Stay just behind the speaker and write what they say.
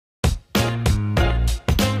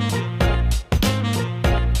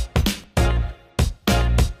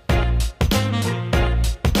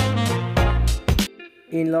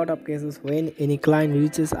In lot of cases, when any client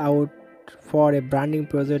reaches out for a branding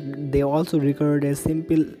project, they also require a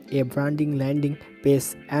simple a branding landing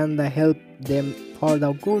page and the help them for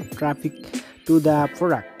the good traffic to the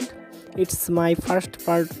product. It's my first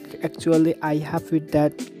part. Actually, I have with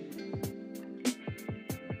that.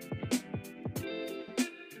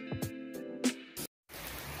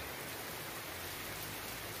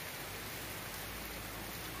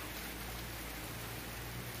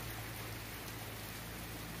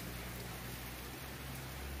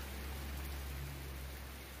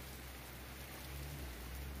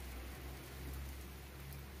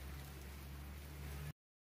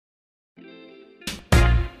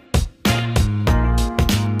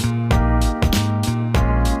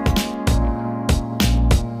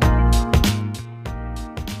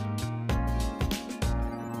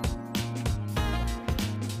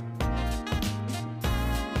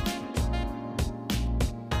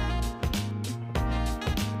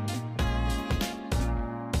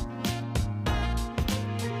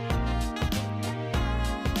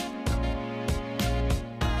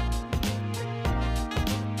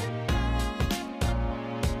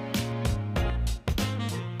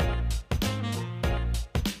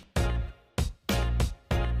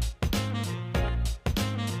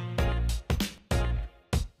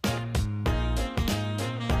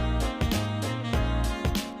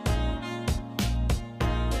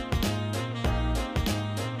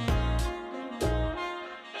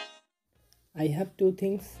 I have two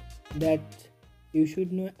things that you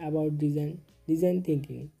should know about design. Design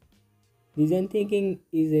thinking. Design thinking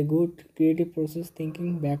is a good creative process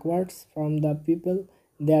thinking backwards from the people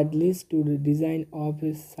that leads to the design of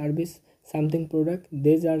a service, something product.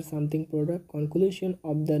 These are something product conclusion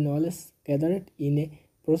of the knowledge gathered in a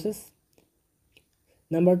process.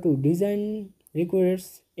 Number two, design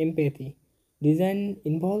requires empathy. Design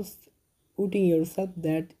involves putting yourself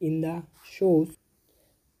that in the shoes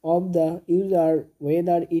of the user,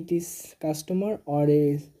 whether it is customer or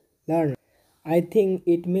a learner. I think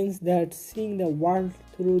it means that seeing the world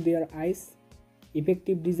through their eyes.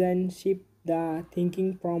 Effective design shift the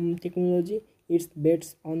thinking from technology. It's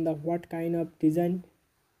based on the what kind of design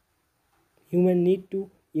human need to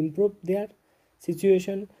improve their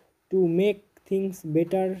situation to make things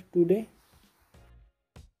better today.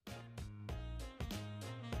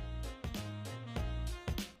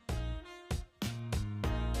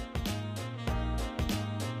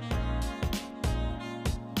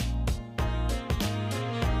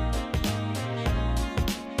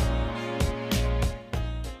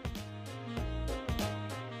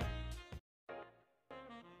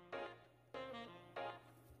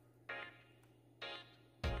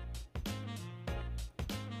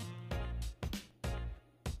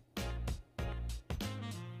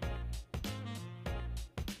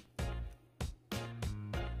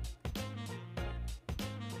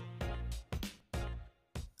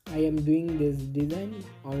 I am doing this design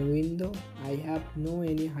on window. I have no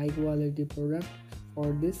any high quality product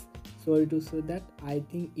for this. Sorry to say that. I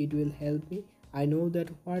think it will help me. I know that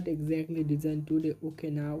what exactly design today. Okay,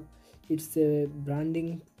 now it's a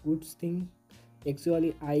branding goods thing.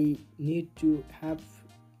 Actually, I need to have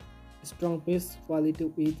strong pace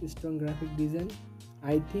quality with strong graphic design.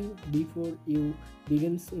 I think before you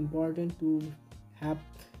begins important to have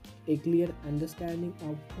a clear understanding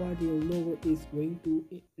of what your logo is going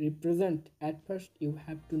to represent. At first you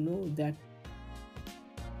have to know that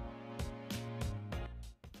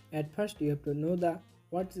at first you have to know the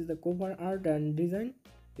what is the cover art and design.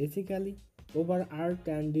 Basically, cover art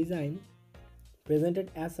and design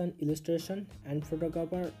presented as an illustration and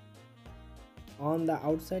photographer on the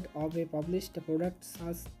outside of a published product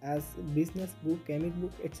such as business book, comic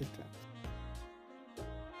book, etc.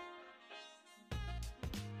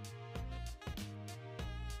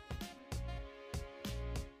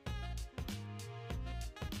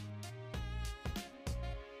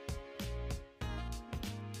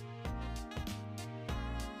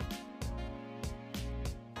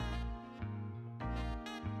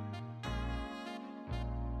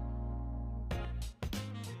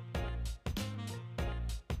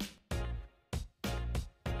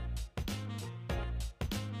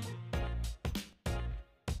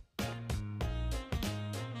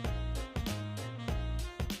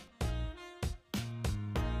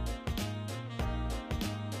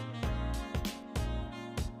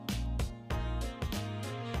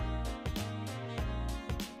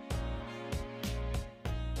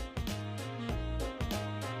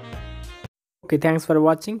 Okay, thanks for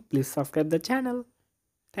watching. Please subscribe the channel.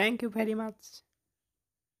 Thank you very much.